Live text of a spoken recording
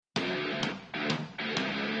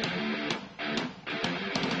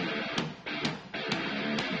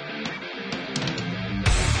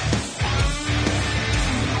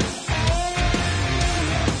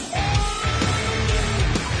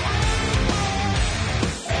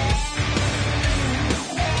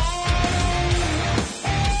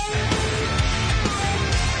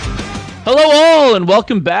Hello, all, and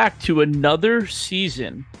welcome back to another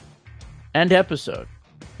season and episode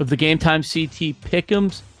of the Game Time CT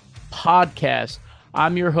Pick'ems podcast.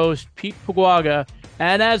 I'm your host, Pete Paguaga,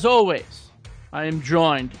 and as always, I am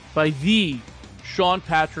joined by the Sean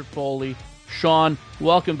Patrick Foley. Sean,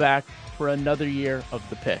 welcome back for another year of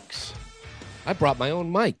the picks. I brought my own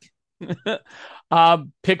mic.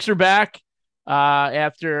 Picks are back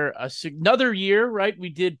after another year, right? We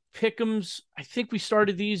did Pick'ems. I think we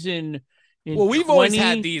started these in well, we've always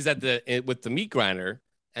had these with the meat grinder,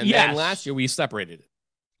 and then last year we separated it.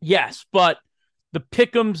 Yes, but the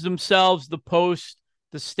Pick'ems themselves, the post,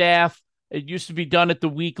 the staff, it used to be done at the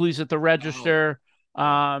weeklies at the Register,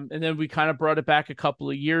 and then we kind of brought it back a couple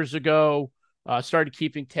of years ago, started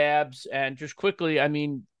keeping tabs, and just quickly, I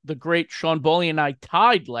mean, the great Sean Boley and I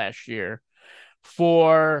tied last year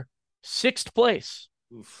for 6th place.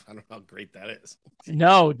 Oof, I don't know how great that is.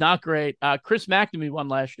 No, not great. Chris McNamee won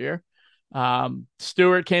last year.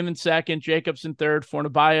 Stewart came in 2nd, Jacobs in 3rd,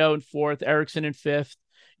 Fornabayo in 4th, Erickson in 5th.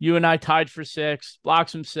 You and I tied for 6th,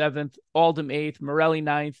 Bloxham 7th, Aldham 8th, Morelli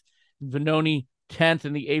 9th, Vanoni 10th,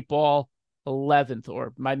 and the 8-ball 11th,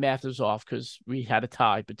 or my math is off because we had a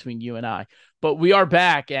tie between you and I. But we are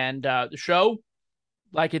back, and the show,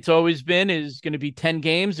 like it's always been, is going to be 10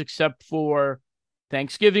 games except for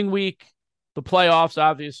Thanksgiving week, the playoffs,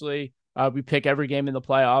 obviously. We pick every game in the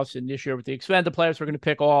playoffs, and this year with the expanded playoffs, we're going to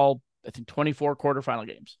pick all, I think, 24 quarterfinal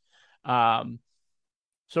games.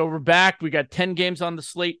 So we're back. We got 10 games on the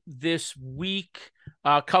slate this week.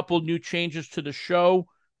 A couple new changes to the show.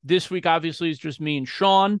 This week, obviously, is just me and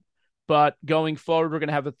Sean, but going forward, we're going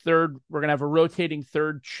to have a rotating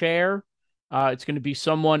third chair. It's going to be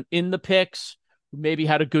someone in the picks who maybe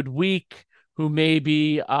had a good week, who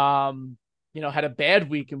maybe, had a bad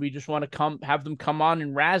week, and we just want to have them come on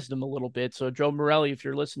and razz them a little bit. So Joe Morelli, if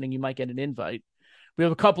you're listening, you might get an invite. We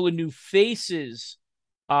have a couple of new faces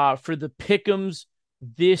for the Pick'ems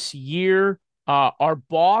this year. Our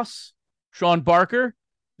boss, Sean Barker,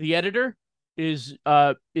 the editor, is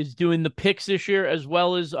doing the picks this year, as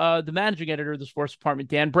well as the managing editor of the sports department,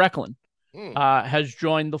 Dan Brecklin, has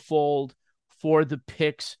joined the fold for the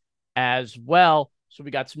picks as well. So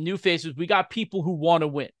we got some new faces. We got people who want to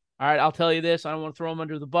win. All right, I'll tell you this. I don't want to throw him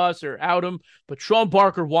under the bus or out him, but Sean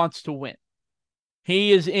Barker wants to win.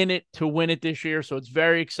 He is in it to win it this year, so it's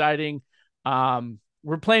very exciting.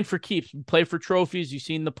 We're playing for keeps. We play for trophies. You've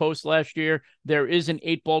seen the post last year. There is an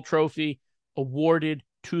 8-ball trophy awarded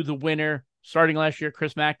to the winner. Starting last year,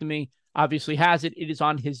 Chris McNamee obviously has it. It is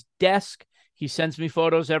on his desk. He sends me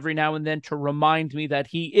photos every now and then to remind me that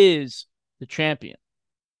he is the champion.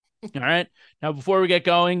 All right. Now, before we get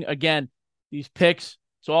going, again, these picks,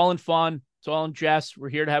 it's all in fun. It's all in jest. We're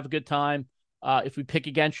here to have a good time. If we pick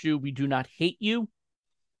against you, we do not hate you.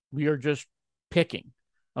 We are just picking.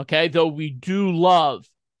 Okay? Though we do love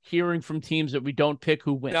hearing from teams that we don't pick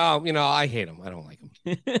who win. No, I hate them. I don't like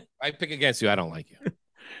them. I pick against you. I don't like you.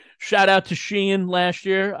 Shout out to Sheehan last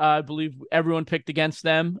year. I believe everyone picked against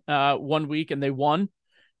them 1 week, and they won.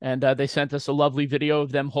 And they sent us a lovely video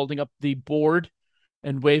of them holding up the board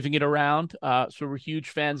and waving it around. So we're huge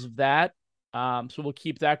fans of that. So we'll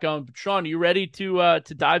keep that going. But Sean, are you ready to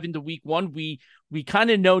dive into week 1? We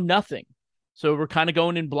kind of know nothing, so we're kind of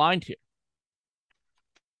going in blind here.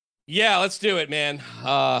 Yeah, let's do it, man.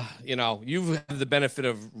 You've had the benefit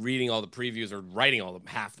of reading all the previews or writing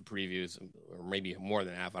half the previews, or maybe more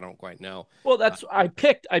than half. I don't quite know. Well, that's I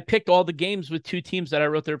picked all the games with 2 teams that I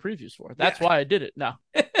wrote their previews for. That's why I did it. No.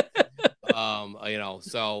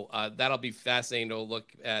 So that'll be fascinating to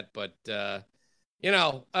look at, but all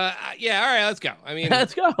right, let's go. I mean,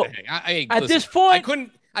 let's go. At this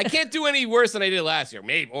point, I can't do any worse than I did last year.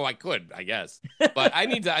 Maybe, I could, I guess, but I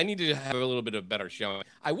need to have a little bit of better showing.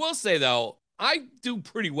 I will say though, I do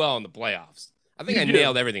pretty well in the playoffs. I think I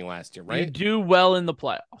nailed everything last year, right? You do well in the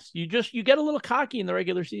playoffs. You get a little cocky in the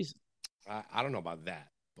regular season. I don't know about that.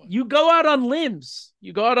 But... You go out on limbs.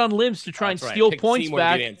 To try and steal points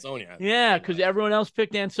back. Ansonia. Yeah, because everyone else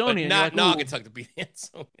picked Ansonia. But not Naugatuck to beat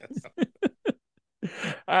Ansonia. So.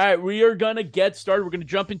 All right, we are going to get started. We're going to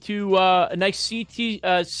jump into a nice CCC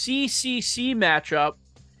matchup.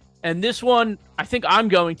 And this one, I think I'm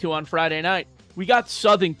going to on Friday night. We got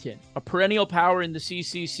Southington, a perennial power in the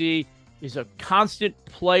CCC, is a constant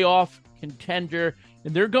playoff contender,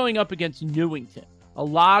 and they're going up against Newington. A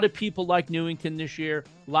lot of people like Newington this year.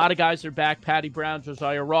 A lot of guys are back. Patty Brown,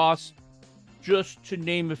 Josiah Ross, just to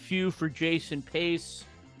name a few for Jason Pace.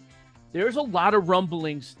 There's a lot of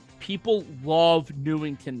rumblings. People love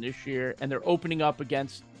Newington this year, and they're opening up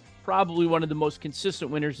against probably one of the most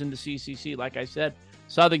consistent winners in the CCC. Like I said,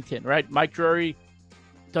 Southington, right? Mike Drury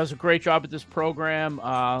does a great job at this program.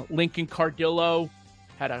 Lincoln Cardillo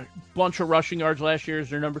had a bunch of rushing yards last year as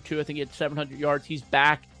their number 2. I think he had 700 yards. He's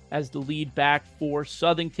back as the lead back for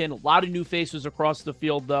Southington. A lot of new faces across the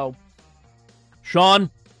field, though. Sean,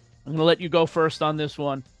 I'm going to let you go first on this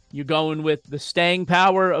one. You going with the staying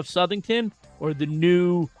power of Southington or the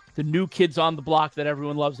new kids on the block that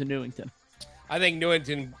everyone loves in Newington? I think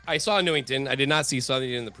Newington. I saw Newington. I did not see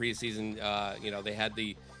Southington in the preseason.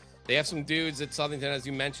 They have some dudes at Southington, as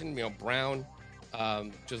you mentioned. Brown,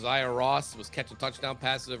 Josiah Ross was catching touchdown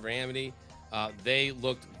passes over Amity. They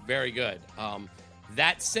looked very good.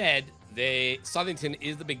 That said, Southington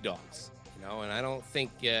is the big dogs, and I don't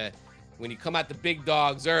think when you come at the big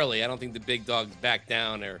dogs early, I don't think the big dogs back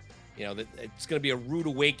down or. It's going to be a rude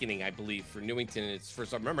awakening, I believe, for Newington in its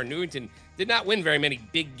first. Remember, Newington did not win very many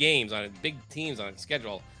big games big teams on its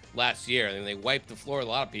schedule last year. I mean, they wiped the floor with a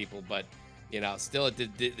lot of people, but still,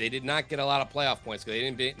 they did not get a lot of playoff points because they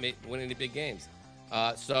didn't win any big games.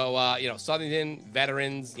 Southington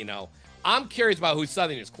veterans. I'm curious about who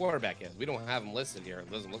Southington's quarterback is. We don't have him listed here. It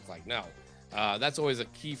doesn't look like no. That's always a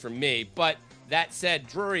key for me. But that said,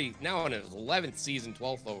 Drury now in his 11th season,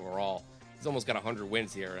 12th overall. He's almost got 100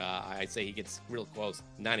 wins here. I'd say he gets real close,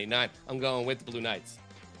 99. I'm going with the Blue Knights.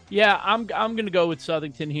 Yeah, I'm going to go with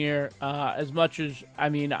Southington here. As much as,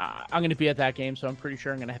 I'm going to be at that game, so I'm pretty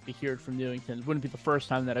sure I'm going to have to hear it from Newington. It wouldn't be the first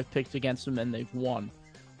time that I've picked against them and they've won.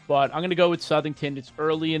 But I'm going to go with Southington. It's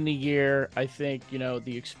early in the year. I think,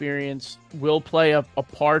 the experience will play a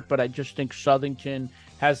part, but I just think Southington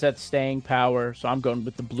has that staying power. So I'm going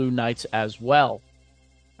with the Blue Knights as well.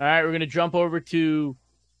 All right, we're going to jump over to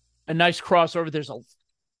a nice crossover. There's a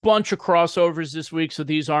bunch of crossovers this week, so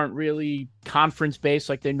these aren't really conference-based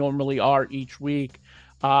like they normally are each week.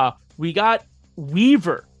 We got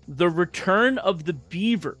Weaver, the return of the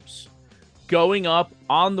Beavers, going up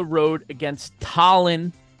on the road against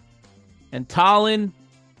Tallinn. And Tallinn,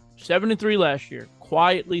 7-3 last year.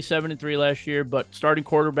 Quietly 7-3 last year, but starting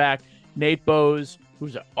quarterback Nate Bowes,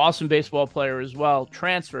 who's an awesome baseball player as well,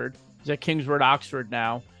 transferred. He's at Kingsford Oxford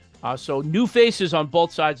now. So new faces on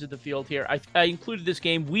both sides of the field here. I included this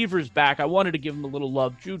game. Weaver's back. I wanted to give him a little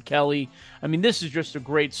love. Jude Kelly. This is just a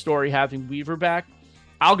great story having Weaver back.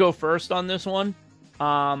 I'll go first on this one.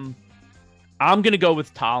 I'm going to go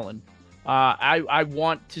with Tallinn. I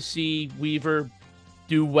want to see Weaver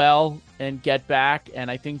do well and get back,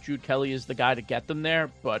 and I think Jude Kelly is the guy to get them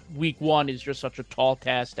there. But week 1 is just such a tall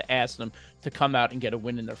task to ask them to come out and get a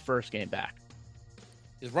win in their first game back.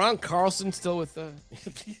 Is Ron Carlson still with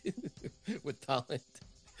with Tallinn?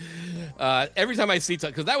 Every time I see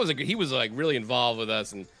because he was like really involved with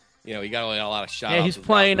us, and he got a lot of shots. Yeah, he's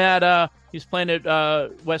playing at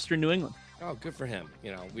Western New England. Oh, good for him.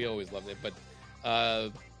 We always loved it, but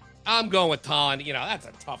I'm going with Tallinn. That's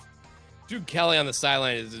a tough. Jude Kelly on the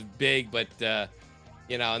sideline is big, but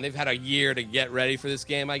and they've had a year to get ready for this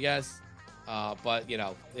game, I guess. But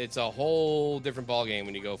it's a whole different ball game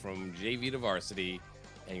when you go from JV to varsity.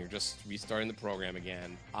 And you're just restarting the program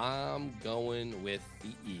again. I'm going with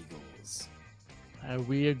the Eagles.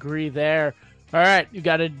 We agree there. All right, you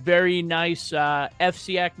got a very nice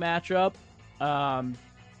FCAC matchup.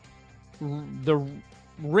 The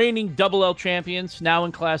reigning Double L champions, now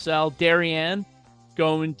in Class L, Darien,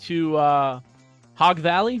 going to Hog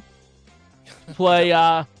Valley. Play,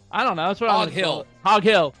 I don't know. That's what Hog Hill. Hog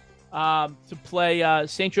Hill. To play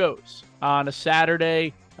St. Joe's on a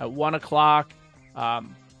Saturday at 1 o'clock.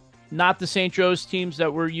 Not the St. Joe's teams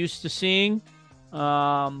that we're used to seeing,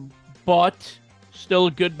 but still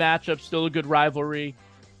a good matchup, still a good rivalry.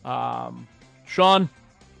 Sean,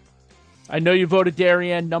 I know you voted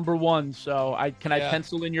Darien number 1, so can I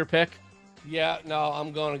pencil in your pick? Yeah, no,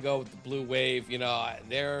 I'm going to go with the Blue Wave.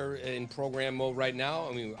 They're in program mode right now.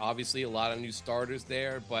 Obviously a lot of new starters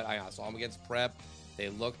there, but I saw them against Prep. They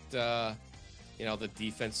looked the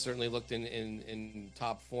defense certainly looked in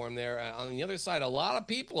top form there. On the other side, a lot of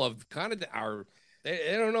people have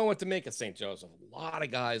they don't know what to make of St. Joseph. A lot of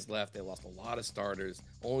guys left. They lost a lot of starters.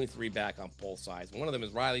 Only 3 back on both sides. One of them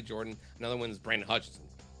is Riley Jordan. Another one is Brandon Hutchinson.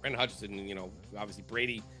 Brandon Hutchinson, obviously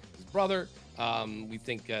Brady, his brother. We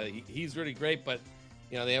think he's really great, but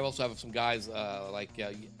they also have some guys like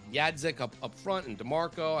Yadzik up front and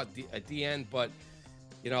DeMarco at the end, but.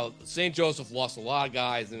 St. Joseph lost a lot of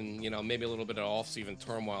guys and, maybe a little bit of off-season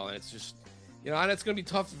turmoil. And it's just, and it's going to be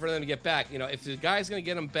tough for them to get back. If the guy's going to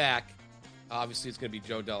get them back, obviously it's going to be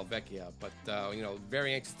Joe Dellavecchia. But,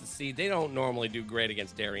 very anxious to see. They don't normally do great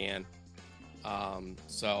against Darien.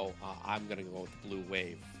 So I'm going to go with the Blue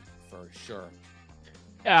Wave for sure.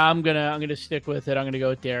 Yeah, I'm gonna stick with it. I'm gonna go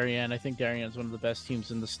with Darien. I think Darien's one of the best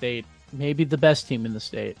teams in the state, maybe the best team in the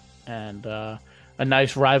state, and I a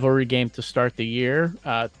nice rivalry game to start the year.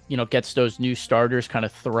 Gets those new starters, kind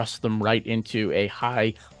of thrusts them right into a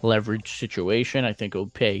high leverage situation. I think it'll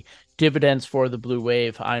pay dividends for the Blue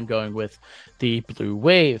Wave. I'm going with the Blue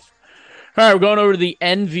Wave. All right, we're going over to the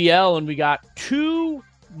NVL, and we got two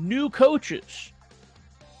new coaches.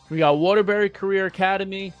 We got Waterbury Career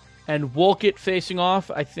Academy and Wolcott facing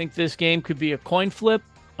off. I think this game could be a coin flip.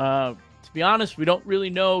 To be honest, we don't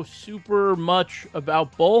really know super much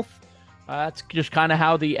about both. That's just kind of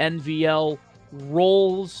how the NVL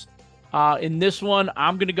rolls. In this one,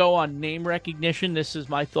 I'm going to go on name recognition. This is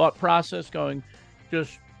my thought process, going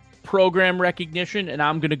just program recognition, and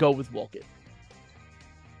I'm going to go with Wolcott.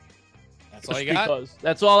 That's all you got? Because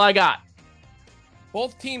that's all I got.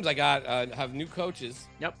 Both teams I got have new coaches.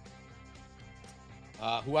 Yep.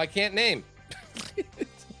 Who I can't name.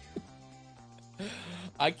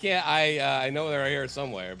 I can't. I know they're here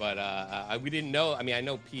somewhere, but we didn't know. I mean, I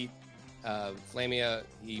know Pete Flamia.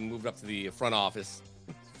 He moved up to the front office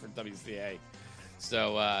for WCA.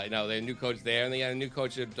 So they have a new coach there, and they got a new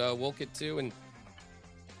coach at Wolcott too. And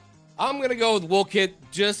I'm gonna go with Wolcott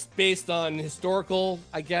just based on historical,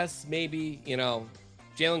 I guess. Maybe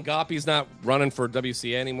Jalen Goppy's not running for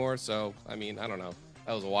WCA anymore. So I mean, I don't know.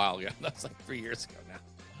 That was a while ago. That was like 3 years ago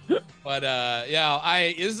now. But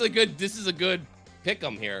this is a good pick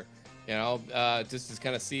 'em here. Just to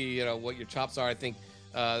kind of see what your chops are. I think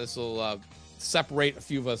this will separate a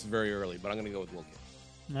few of us very early. But I'm gonna go with Wolcott.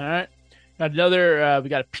 All right. Got another. We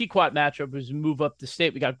got a Pequot matchup as we move up the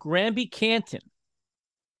state. We got Granby Canton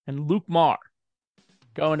and Luke Marr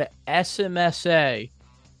going to SMSA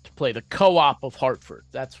to play the co-op of Hartford.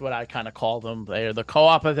 That's what I kind of call them. They're the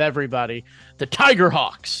co-op of everybody. The Tiger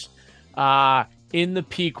Hawks in the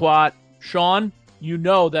Pequot. Sean, you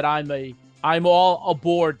know that I'm all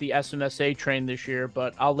aboard the SMSA train this year,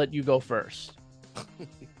 but I'll let you go first.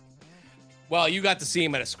 Well, you got to see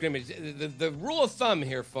him at a scrimmage. The rule of thumb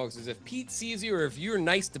here, folks, is if Pete sees you or if you're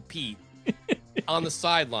nice to Pete on the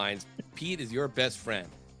sidelines, Pete is your best friend.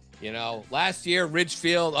 Last year,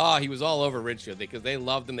 Ridgefield, he was all over Ridgefield because they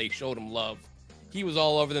loved him. They showed him love. He was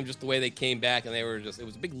all over them just the way they came back, and it was a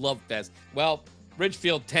big love fest. Well,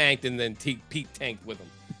 Ridgefield tanked, and then Pete tanked with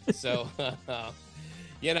him. So,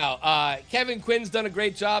 Kevin Quinn's done a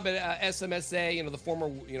great job at SMSA, the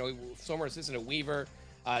former assistant at Weaver.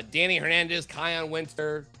 Danny Hernandez, Kion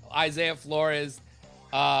Winter, Isaiah Flores.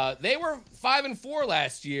 They were 5-4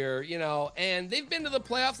 last year, and they've been to the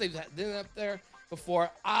playoffs. They've been up there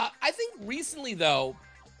before. I think recently, though,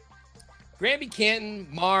 Granby Canton,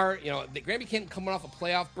 Marr, Granby Canton coming off a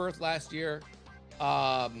playoff berth last year.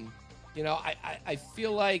 I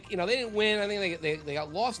feel like, they didn't win. I think they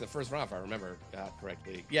got lost in the first round, if I remember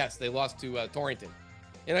correctly. Yes, they lost to Torrington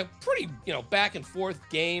in a pretty, back and forth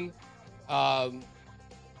game.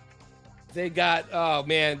 They got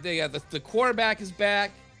the quarterback is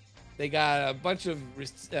back. They got a bunch of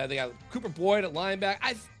they got Cooper Boyd at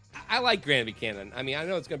linebacker. I like Granby Canton. I mean, I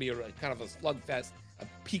know it's going to be kind of a slugfest, a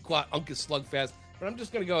Pequot Uncas slugfest, but I'm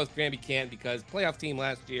just going to go with Granby Canton because playoff team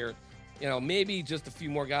last year. Maybe just a few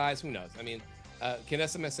more guys. Who knows? I mean, can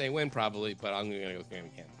SMSA win? Probably, but I'm going to go with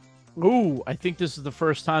Granby Canton. Ooh, I think this is the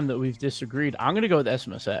first time that we've disagreed. I'm going to go with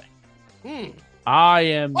SMSA. I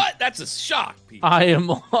am. What? That's a shock, Pete. I am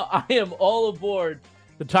all aboard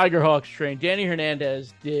the Tiger Hawks train. Danny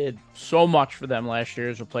Hernandez did so much for them last year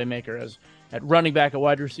as a playmaker, at running back, at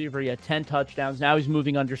wide receiver. He had 10 touchdowns. Now he's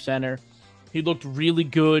moving under center. He looked really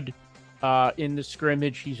good in the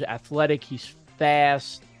scrimmage. He's athletic. He's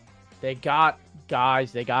fast. They got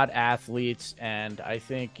guys. They got athletes. And I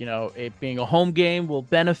think, it being a home game will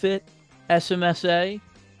benefit SMSA.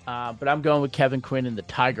 But I'm going with Kevin Quinn and the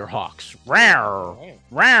Tiger Hawks. Rawr,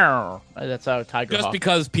 rawr. That's how Tiger Hawks. Just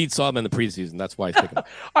because Pete saw him in the preseason, that's why he's picking him.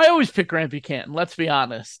 I always pick Granby Canton, let's be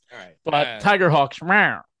honest. All right. But Tiger Hawks,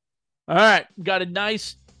 rawr. All right, got a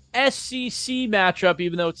nice SEC matchup,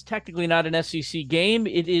 even though it's technically not an SEC game.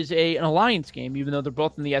 It is an alliance game, even though they're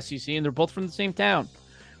both in the SEC and they're both from the same town.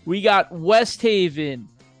 We got West Haven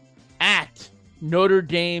at Notre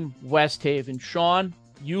Dame West Haven. Sean,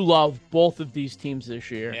 you love both of these teams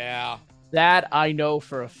this year. Yeah. That I know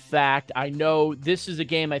for a fact. I know this is a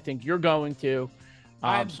game I think you're going to.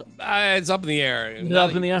 It's up in the air. It's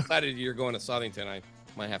up in the air. Decided you're going to Southington. I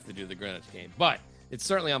might have to do the Greenwich game. But it's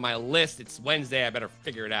certainly on my list. It's Wednesday. I better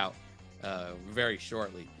figure it out very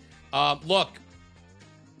shortly. Look,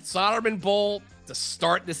 Soderman Bowl to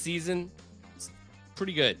start the season, it's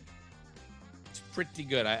pretty good. It's pretty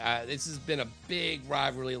good. This has been a big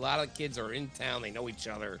rivalry. A lot of kids are in town. They know each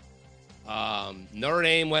other. Notre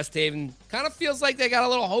Dame, West Haven kind of feels like they got a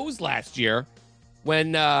little hosed last year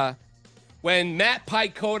when Matt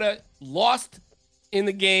Picota lost in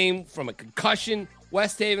the game from a concussion.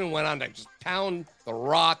 West Haven went on to just pound the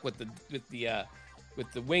rock with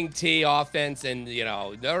the wing T offense, and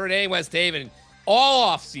Notre Dame, West Haven, all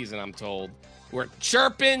off season. I'm told we're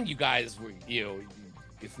chirping. You guys were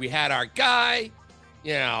if we had our guy,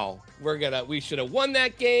 we should have won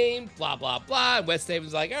that game. Blah blah blah. West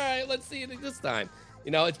Haven's like, all right, let's see it this time.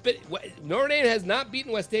 It's been Notre Dame has not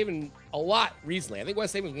beaten West Haven a lot recently. I think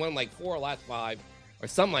West Haven's won like 4 of the last 5 or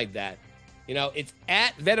something like that. It's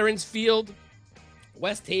at Veterans Field.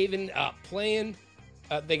 West Haven playing.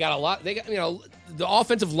 They got a lot. They got the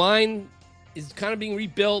offensive line is kind of being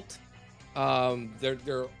rebuilt.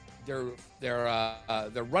 They're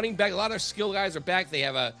running back. A lot of their skill guys are back. They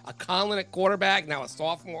have a Conlon at quarterback, now a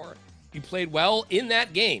sophomore. He played well in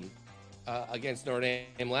that game against Notre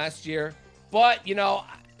Dame last year. But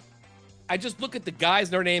I just look at the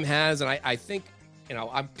guys Notre Dame has, and I think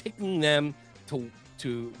I'm picking them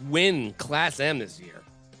to win Class M this year.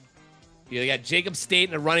 You got Jacob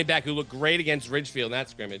Staten, a running back who looked great against Ridgefield in that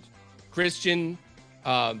scrimmage. Christian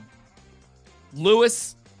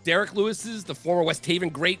Lewis, Derek Lewis is the former West Haven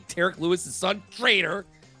great. Derek Lewis' son, Trader.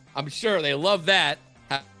 I'm sure they love that.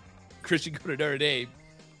 Christian go to Notre Dame,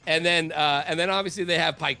 and then obviously they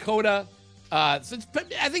have Picota. So I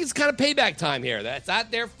think it's kind of payback time here. That's at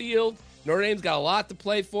their field. Notre Dame's got a lot to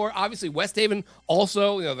play for. Obviously, West Haven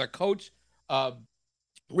also, their coach.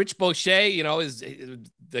 Rich Boucher, is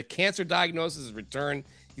the cancer diagnosis has returned.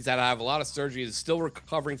 He's had to have a lot of surgery. He's still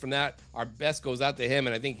recovering from that. Our best goes out to him,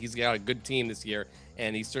 and I think he's got a good team this year.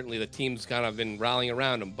 And the team's kind of been rallying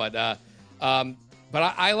around him. But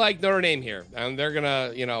I like Notre Dame here, and they're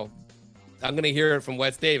gonna, I'm gonna hear it from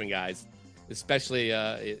West Haven guys, especially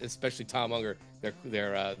Tom Unger,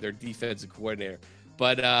 their defensive coordinator.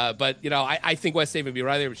 But I think West Haven will be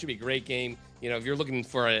right there. It should be a great game. If you're looking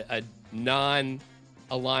for a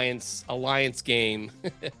non-alliance game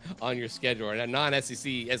on your schedule, or a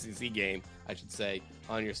non-SEC game, I should say,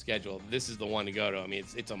 on your schedule, this is the one to go to. I mean,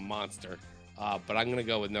 it's a monster. But I'm going to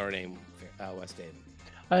go with Notre Dame, West Haven.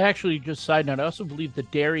 I actually, just side note, I also believe the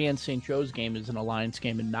Darien St. Joe's game is an alliance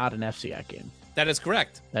game and not an FCIAC game. That is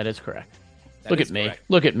correct. Look at me.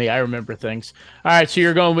 Look at me. I remember things. All right, so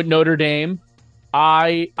you're going with Notre Dame.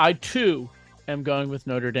 I too am going with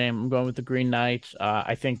Notre Dame. I'm going with the Green Knights.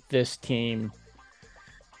 I think this team,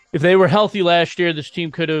 if they were healthy last year, this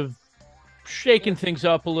team could have shaken things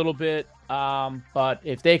up a little bit. But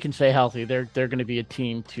if they can stay healthy, they're going to be a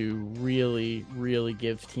team to really, really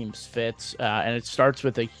give teams fits. And it starts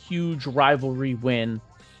with a huge rivalry win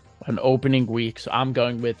on opening week. So I'm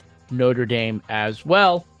going with Notre Dame as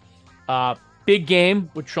well. Big game,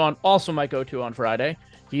 which Sean also might go to on Friday.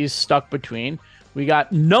 He's stuck between. We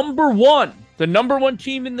got the number one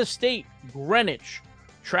team in the state, Greenwich,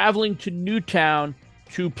 traveling to Newtown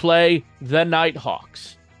to play the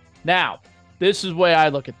Nighthawks. Now, this is the way I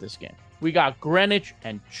look at this game. We got Greenwich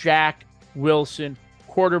and Jack Wilson,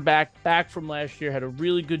 quarterback, back from last year, had a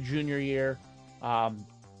really good junior year.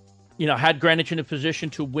 Had Greenwich in a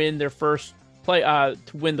position to win their first play,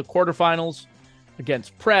 to win the quarterfinals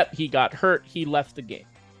against Prep. He got hurt. He left the game.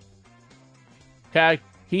 Okay,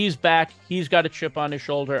 he's back. He's got a chip on his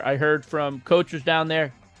shoulder. I heard from coaches down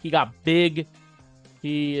there. He got big.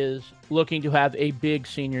 He is looking to have a big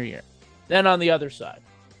senior year. Then on the other side,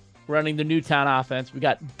 running the Newtown offense, we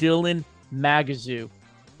got Dylan Magazoo.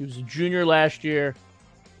 He was a junior last year.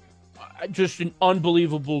 Just an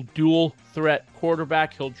unbelievable dual threat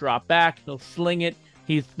quarterback. He'll drop back. He'll sling it.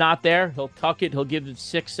 He's not there. He'll tuck it. He'll give it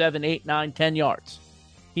 6, 7, 8, 9, 10 yards.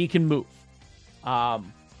 He can move.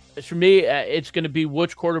 For me, it's going to be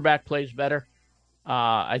which quarterback plays better.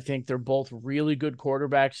 I think they're both really good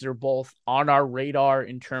quarterbacks. They're both on our radar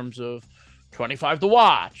in terms of 25 to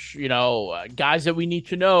watch, guys that we need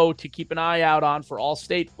to know to keep an eye out on for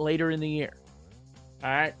All-State later in the year. All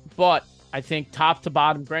right. But I think top to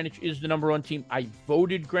bottom, Greenwich is the number one team. I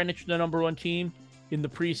voted Greenwich the number one team in the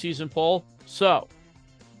preseason poll. So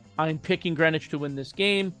I'm picking Greenwich to win this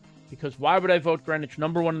game because why would I vote Greenwich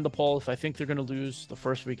number one in the poll if I think they're going to lose the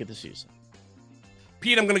first week of the season?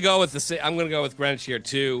 Pete, I'm going to go with Greenwich here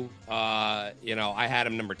too. I had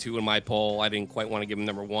him number 2 in my poll. I didn't quite want to give him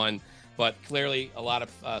number 1. But clearly, a lot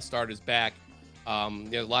of starters back. A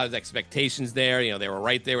lot of expectations there. They were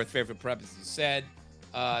right there with Fairfield Prep, as you said,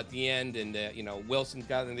 at the end. And, Wilson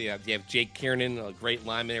got in. You have Jake Kiernan, a great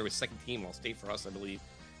lineman there, with second team All-State for us, I believe.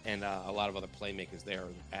 And a lot of other playmakers there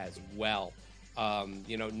as well.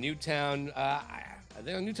 Newtown,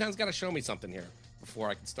 Newtown's got to show me something here before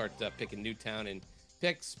I can start picking Newtown in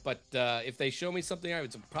picks. But if they show me something,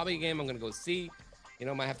 it's probably a game I'm going to go see.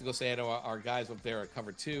 Might have to go say hi to our guys up there at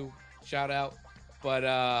Cover 2. Shout out.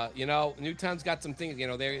 But Newtown's got some things.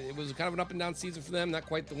 It was kind of an up and down season for them. Not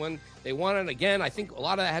quite the one they wanted. Again, I think a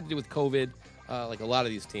lot of that had to do with COVID, like a lot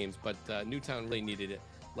of these teams. But Newtown really needed it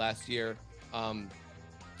last year.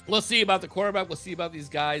 We'll see about the quarterback. We'll see about these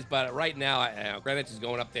guys. But right now, Greenwich is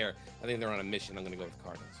going up there. I think they're on a mission. I'm going to go with the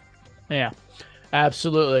Cardinals. Yeah,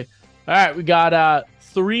 absolutely. All right, we got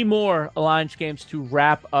 3 more Alliance games to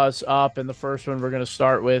wrap us up, and the first one we're going to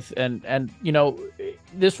start with, and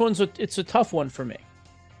this one's it's a tough one for me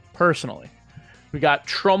personally. We got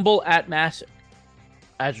Trumbull at Massac.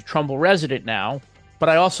 As a Trumbull resident now, but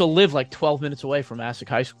I also live like 12 minutes away from Massac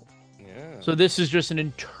High School. Yeah. So this is just an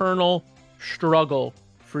internal struggle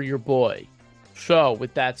for your boy. So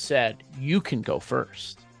with that said, you can go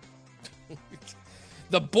first.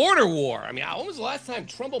 The border war. I mean, when was the last time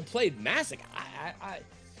Trumbull played Massac?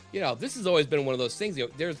 This has always been one of those things.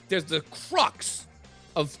 There's the crux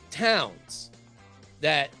of towns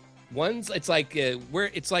that it's like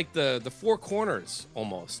the four corners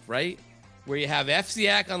almost, right? Where you have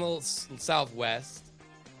FCIAC on the southwest,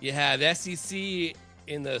 you have SEC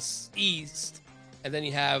in the east, and then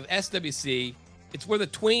you have SWC. It's where the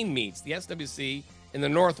twain meets, the SWC in the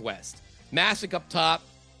northwest. Massac up top,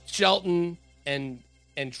 Shelton and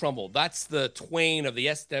Trumbull. That's the twain of the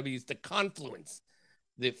SWs, the confluence,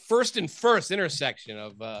 the first intersection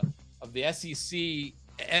of the SEC,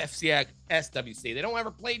 FCIAC, SWC. They don't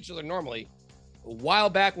ever play each other normally. A while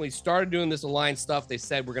back when we started doing this alliance stuff, they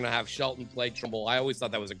said we're going to have Shelton play Trumbull. I always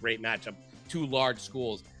thought that was a great matchup. 2 large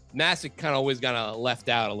schools. Massac kind of always got left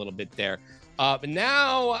out a little bit there. But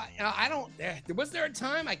now, was there a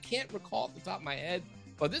time? I can't recall off the top of my head.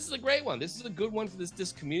 But this is a great one. This is a good one for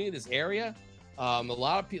this community, this area.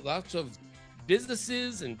 Lots of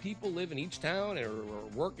businesses and people live in each town or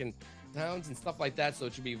work in towns and stuff like that. So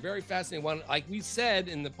it should be a very fascinating one. Like we said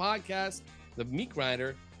in the podcast, the Meat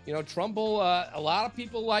Grinder, Trumbull, a lot of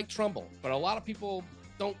people like Trumbull, but a lot of people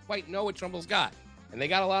don't quite know what Trumbull's got. And they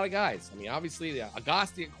got a lot of guys. I mean, obviously,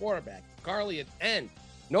 Agosti at quarterback, Carly at end,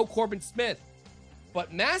 no Corbin Smith.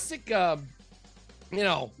 But Massac,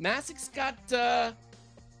 Massac's got, they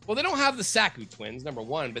don't have the Saku twins, number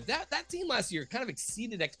one, but that team last year kind of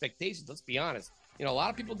exceeded expectations, let's be honest. A lot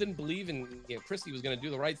of people didn't believe in Christie was going to do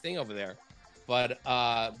the right thing over there. But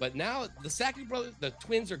now the Saku brothers, the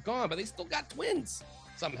twins are gone, but they still got twins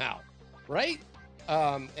somehow, right?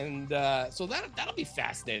 So that'll be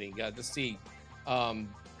fascinating to see, how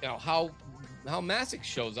Massac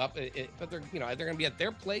shows up. But they're going to be at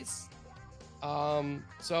their place.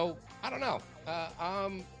 So I don't know.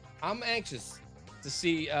 I'm anxious to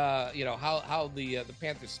see how the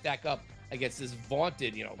Panthers stack up against this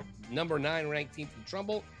vaunted number 9 ranked team from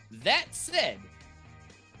Trumbull. That said,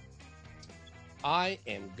 I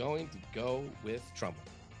am going to go with Trumbull.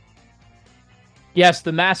 Yes,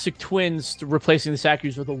 the Massac twins replacing the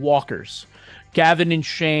Sacus with the Walkers. Gavin and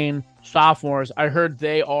Shane, sophomores. I heard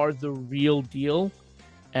they are the real deal,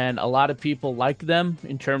 and a lot of people like them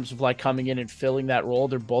in terms of like coming in and filling that role.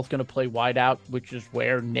 They're both going to play wide out, which is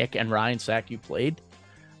where Nick and Ryan Saku played.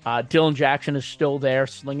 Dylan Jackson is still there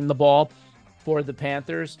slinging the ball for the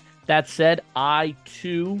Panthers. That said, I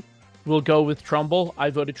too will go with Trumbull. I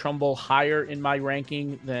voted Trumbull higher in my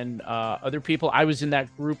ranking than other people. I was in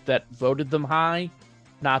that group that voted them high,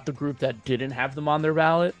 not the group that didn't have them on their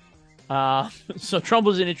ballot. So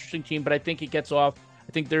Trumbull's an interesting team, but I think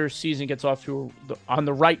their season gets off on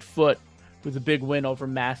the right foot with a big win over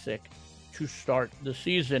Massac to start the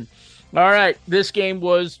season. All right, this game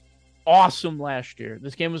was awesome last year.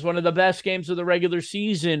 This game was one of the best games of the regular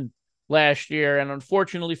season last year, and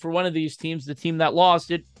unfortunately for one of these teams, the team that lost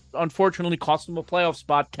it, unfortunately cost them a playoff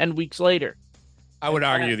spot 10 weeks later. I would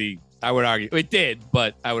argue it did,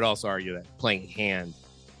 but I would also argue that playing Hand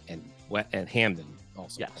and Hamden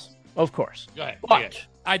also. Yes, of course. Go ahead. But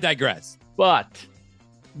I digress. But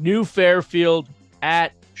New Fairfield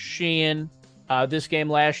at Sheehan. This game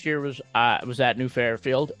last year was at New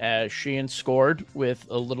Fairfield as Sheehan scored with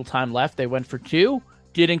a little time left. They went for 2,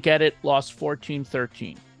 didn't get it, lost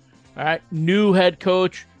 14-13. All right, new head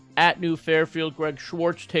coach at New Fairfield, Greg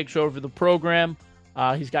Schwartz, takes over the program.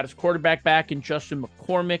 He's got his quarterback back in Justin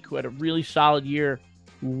McCormick, who had a really solid year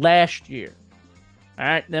last year. All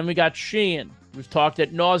right, then we got Sheehan. We've talked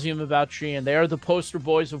ad nauseum about Sheehan. They are the poster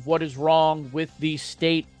boys of what is wrong with the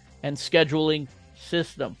state and scheduling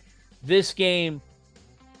system. This game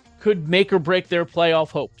could make or break their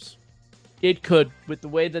playoff hopes. It could, with the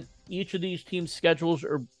way that each of these teams' schedules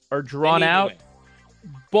are drawn out.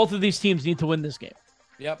 Both of these teams need to win this game.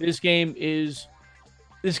 Yep. This game is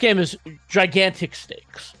gigantic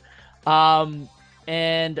stakes.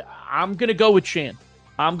 And I'm going to go with Sheehan.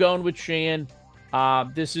 I'm going with Sheehan.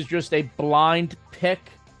 This is just a blind pick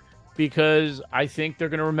because I think they're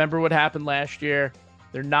going to remember what happened last year.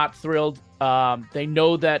 They're not thrilled. They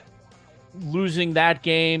know that losing that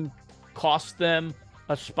game cost them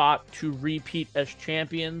a spot to repeat as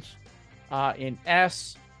champions in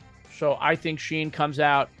S. So I think Sheehan comes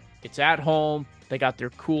out. It's at home. They got their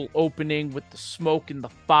cool opening with the smoke and the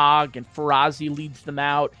fog, and Ferrazzi leads them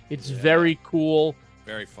out. It's very cool.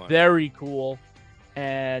 Very fun. Very cool.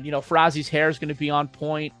 And, Ferrazzi's hair is going to be on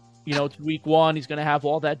point. It's week 1. He's going to have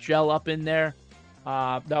all that gel up in there.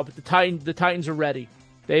 No, but the Titans are ready.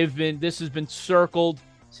 This has been circled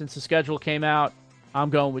since the schedule came out. I'm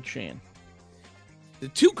going with Sheehan. The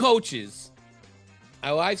two coaches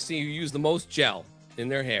I've seen who use the most gel in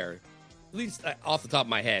their hair, at least off the top of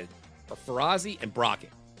my head, are Ferrazzi and Brockett.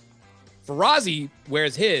 Ferrazzi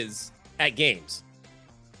wears his at games.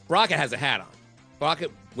 Brockett has a hat on.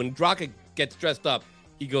 When Brockett gets dressed up,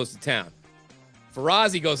 he goes to town.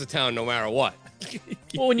 Ferrazzi goes to town no matter what.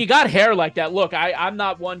 Well, when you got hair like that, look, I'm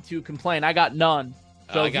not one to complain. I got none.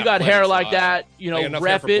 So if you got hair like that,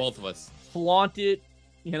 rep it, both of us. Flaunt it.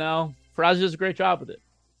 Ferrazzi does a great job with it.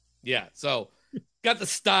 Yeah, so got the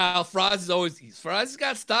style. Ferrazzi's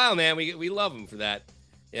got style, man. We love him for that.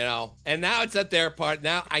 And now it's at their part.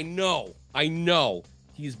 Now I know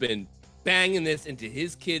he's been banging this into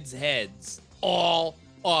his kids' heads all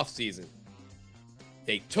off season.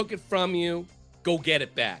 They took it from you, go get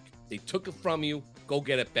it back. They took it from you, go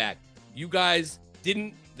get it back. You guys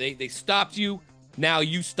didn't, they stopped you, now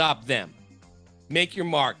you stop them. Make your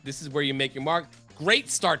mark. This is where you make your mark. Great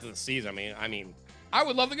start to the season. I mean, I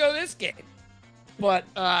would love to go to this game. But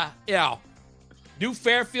New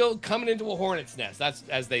Fairfield coming into a hornet's nest. That's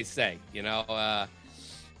as they say,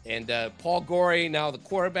 and Paul Gorey, now the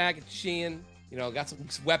quarterback at Sheehan, got some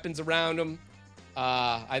weapons around him.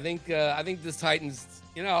 I think this Titans,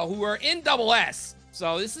 who are in Double S,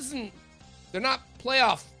 so this isn't, they're not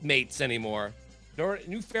playoff mates anymore.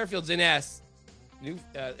 New Fairfield's in S,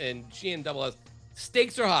 and Sheehan Double S.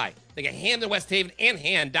 Stakes are high. They can hand to West Haven and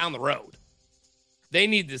hand down the road. They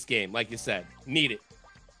need this game, like you said. Need it.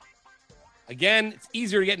 Again, it's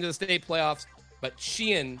easier to get into the state playoffs, but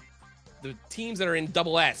Sheehan, the teams that are in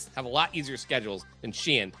Double S have a lot easier schedules than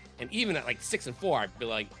Sheehan. And even at 6-4, I'd be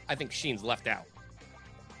like, I think Sheehan's left out.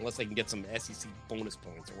 Unless they can get some SEC bonus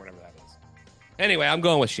points or whatever that is. Anyway, I'm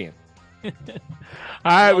going with Sheehan. All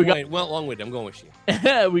right, we got long-winded. I'm going with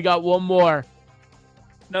Sheehan. We got one more.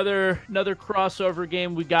 Another crossover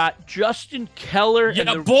game. We got Justin Keller and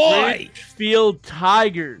the Ridgefield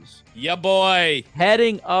Tigers. Yeah, boy.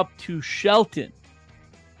 Heading up to Shelton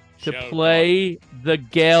to play the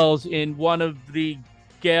Gales in one of the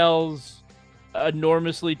Gales'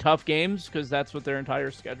 enormously tough games because that's what their entire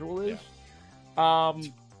schedule is. Yeah.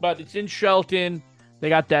 But it's in Shelton. They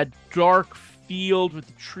got that dark field with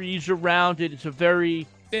the trees around it. It's a very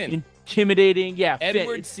intimidating,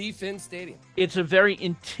 Edward C. Finn Stadium. It's a very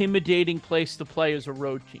intimidating place to play as a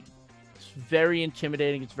road team. It's very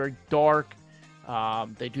intimidating. It's very dark.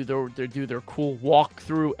 They do their cool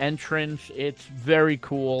walk-through entrance. It's very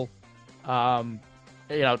cool. Tiger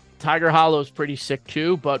Hollow's pretty sick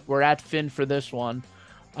too, but we're at Finn for this one.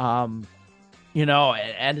 And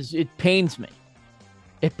it pains me.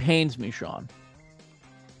 It pains me, Sean.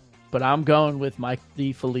 But I'm going with Mike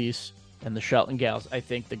DeFelice and the Shelton Gales. I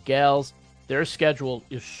think the Gales, their schedule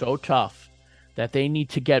is so tough that they need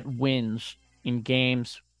to get wins in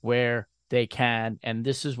games where they can. And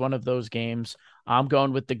this is one of those games. I'm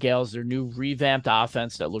going with the Gales, their new revamped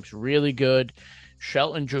offense that looks really good.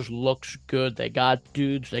 Shelton just looks good. They got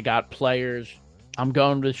dudes. They got players. I'm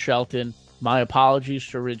going with Shelton. My apologies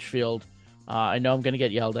to Ridgefield. I know I'm going to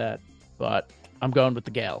get yelled at, but I'm going with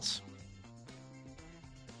the Gales.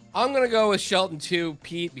 I'm going to go with Shelton too,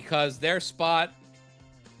 Pete, because their spot,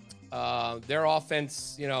 their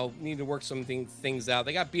offense, need to work some things out.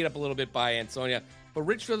 They got beat up a little bit by Ansonia, but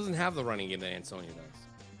Ridgefield doesn't have the running game that Ansonia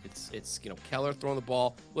does. It's Keller throwing the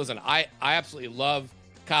ball. Listen, I absolutely love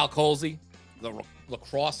Kyle Colsey, the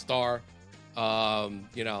lacrosse star.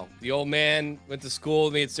 The old man went to school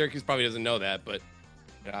with me at Syracuse. Probably doesn't know that, but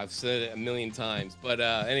I've said it a million times. But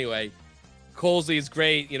anyway, Colsey is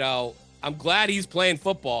great. I'm glad he's playing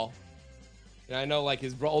football. And I know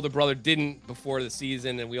his older brother didn't before the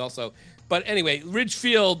season, and we also. But anyway,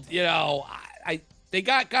 Ridgefield, they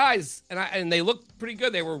got guys, and they looked pretty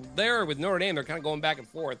good. They were there with Notre Dame. They're kind of going back and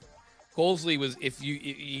forth. Colsley was, if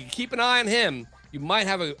you keep an eye on him, you might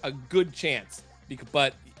have a good chance.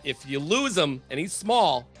 But if you lose him, and he's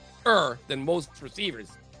smaller than most receivers,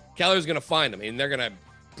 Keller's going to find him, and they're going to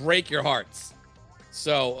break your hearts.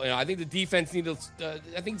 So I think the defense I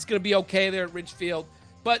think it's going to be okay there at Ridgefield.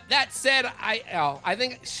 But that said, I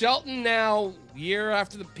think Shelton now, year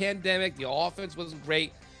after the pandemic, the offense wasn't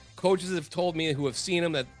great. Coaches have told me who have seen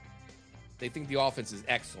him that they think the offense is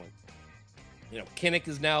excellent. Kinnick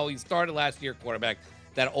is now, he started last year quarterback.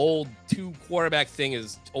 That old 2 quarterback thing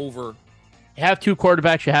is over. You have 2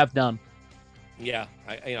 quarterbacks, you have none. Yeah,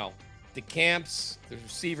 the camps, the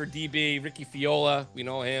receiver DB, Ricky Fiola, we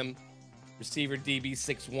know him. Receiver DB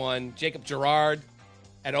 6'1", Jacob Girard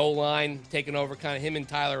at O-line, taking over, kind of him and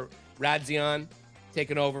Tyler Radzian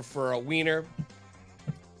taking over for a Wiener.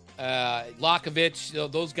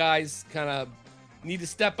 Lakovich, those guys kind of need to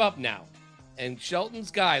step up now. And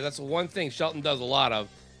Shelton's guys, that's the one thing Shelton does a lot of.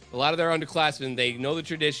 A lot of their underclassmen, they know the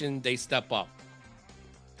tradition, they step up.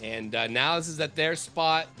 And now this is at their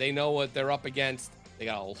spot. They know what they're up against. They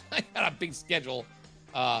got a big schedule.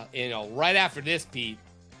 Right after this, Pete,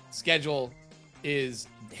 schedule is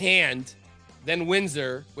Hand, then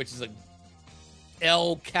Windsor, which is a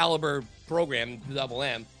L caliber program, double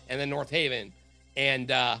M, and then North Haven.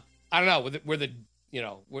 And I don't know, were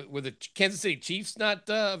the Kansas City Chiefs not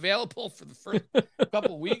available for the first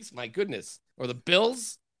couple weeks? My goodness. Or the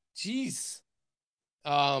Bills? Jeez.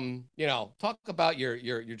 Talk about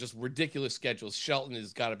your just ridiculous schedules. Shelton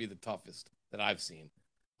has got to be the toughest that I've seen.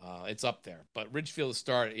 It's up there. But Ridgefield is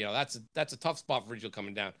started. That's a tough spot for Ridgefield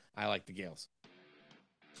coming down. I like the Gales.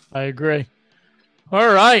 I agree.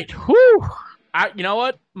 All right. Whew. You know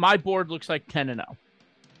what? My board looks like 10-0.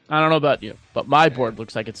 I don't know about you, but my board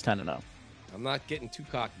looks like it's 10-0. I'm not getting too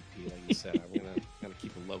cocky, Pete, like you said. I'm gonna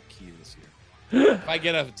keep it low key this year. If I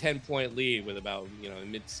get a 10-point lead with about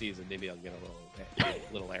mid-season, maybe I'll get a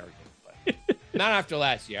little arrogant. But not after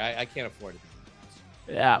last year. I can't afford it.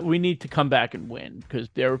 Yeah, we need to come back and win because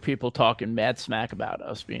there were people talking mad smack about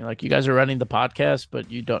us, being like, "You guys are running the podcast,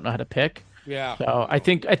 but you don't know how to pick." Yeah. So I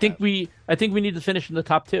think we need to finish in the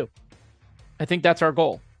top 2. I think that's our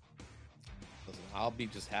goal. Listen, I'll be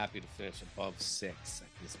just happy to finish above 6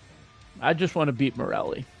 at this point. I just want to beat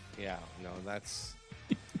Morelli. Yeah, no, that's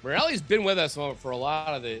Morelli's been with us for a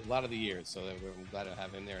lot of the years, so we're glad to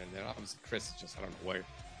have him there. And then obviously Chris is just, I don't know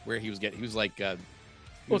where he was getting. He was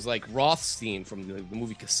like Rothstein from the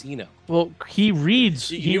movie Casino. Well, he reads.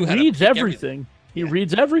 He reads everything. He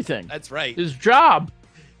reads everything. That's right. His job.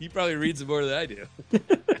 He probably reads it more than I do.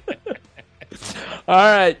 All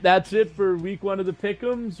right, that's it for week 1 of the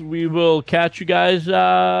Pick'ems. We will catch you guys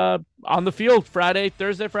on the field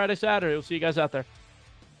Thursday, Friday, Saturday. We'll see you guys out there.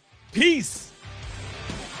 Peace.